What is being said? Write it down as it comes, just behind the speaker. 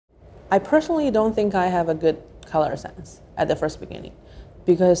I personally don't think I have a good color sense at the first beginning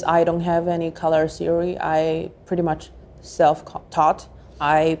because I don't have any color theory. I pretty much self-taught.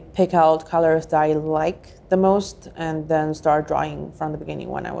 I pick out colors that I like the most and then start drawing from the beginning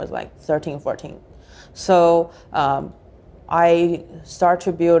when I was like 13, 14. So I start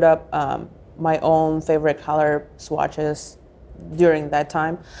to build up my own favorite color swatches during that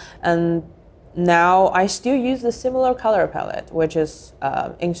time. And now I still use the similar color palette, which is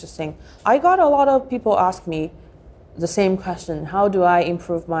interesting. I got a lot of people ask me the same question: how do I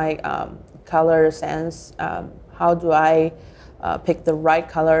improve my color sense? How do I pick the right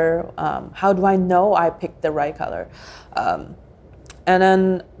color? How do I know I picked the right color? And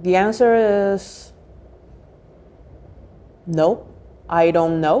then the answer is no, I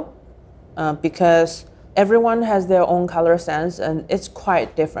don't know, because everyone has their own color sense and it's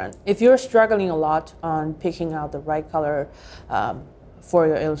quite different. If you're struggling a lot on picking out the right color for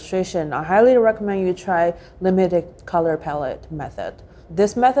your illustration, I highly recommend you try limited color palette method.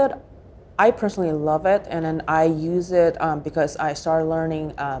 This method, I personally love it, and then I use it because I started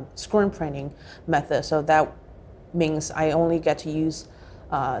learning screen printing method. So that means I only get to use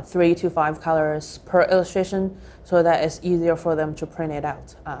 3 to 5 colors per illustration, so that it's easier for them to print it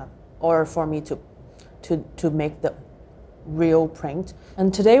out, or for me to make the real print.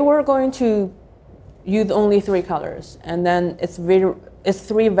 And today we're going to use only 3 colors, and then it's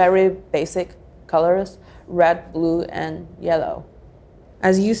 3 very basic colors: red, blue, and yellow.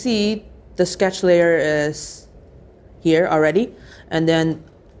 As you see, the sketch layer is here already, and then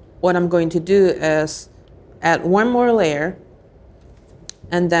what I'm going to do is add one more layer,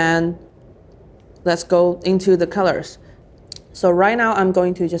 and then let's go into the colors. So right now I'm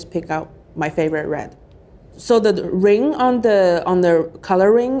going to just pick out my favorite red. So the ring on the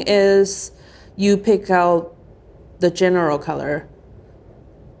color ring is you pick out the general color.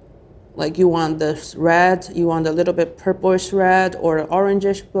 Like you want this red, you want a little bit purplish red or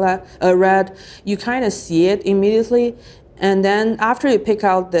orangish black red. You kind of see it immediately, and then after you pick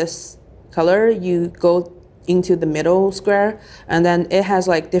out this color, you go into the middle square, and then it has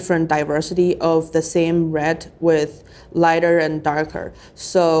like different diversity of the same red with lighter and darker.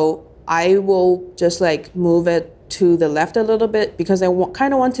 So I will just like move it to the left a little bit because I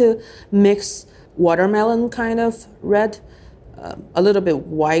kind of want to mix watermelon kind of red, a little bit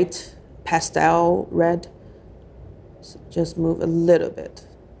white, pastel red. So just move a little bit.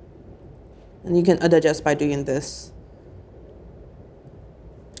 And you can adjust by doing this.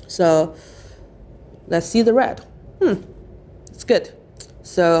 So let's see the red. It's good.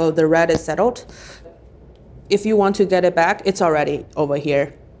 So the red is settled. If you want to get it back, it's already over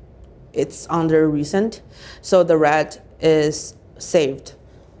here. It's under recent. So the red is saved.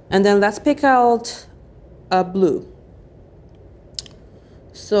 And then let's pick out a blue.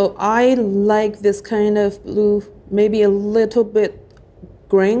 So I like this kind of blue, maybe a little bit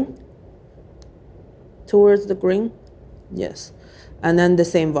green, towards the green. Yes. And then the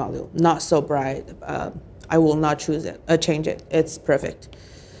same volume, not so bright. I will not change it. It's perfect.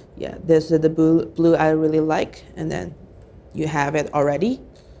 Yeah, this is the blue I really like, and then you have it already.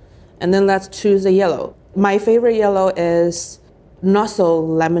 And then let's choose a yellow. My favorite yellow is not so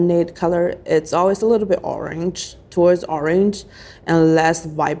lemonade color. It's always a little bit orange, towards orange, and less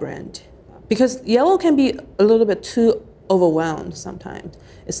vibrant. Because yellow can be a little bit too overwhelmed sometimes.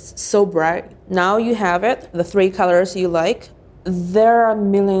 It's so bright. Now you have it, the 3 colors you like. There are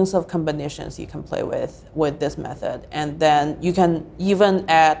millions of combinations you can play with this method, and then you can even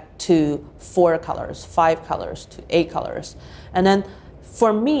add to 4 colors, 5 colors, to 8 colors. And then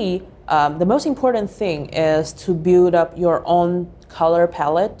for me, the most important thing is to build up your own color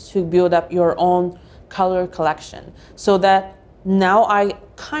palette, to build up your own color collection, so that now I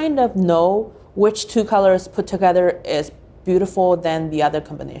kind of know which 2 colors put together is beautiful than the other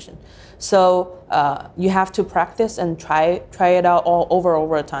combination. So you have to practice and try it out all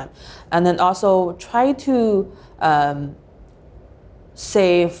over time. And then also try to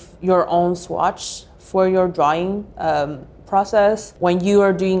save your own swatch for your drawing process. When you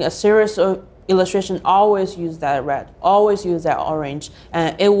are doing a series of illustration, always use that red, always use that orange,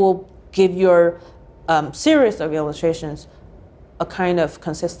 and it will give your series of illustrations a kind of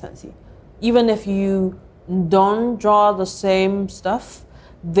consistency. Even if you don't draw the same stuff,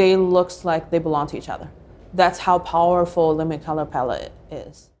 they look like they belong to each other. That's how powerful limited color palette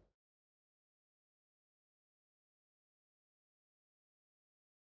is.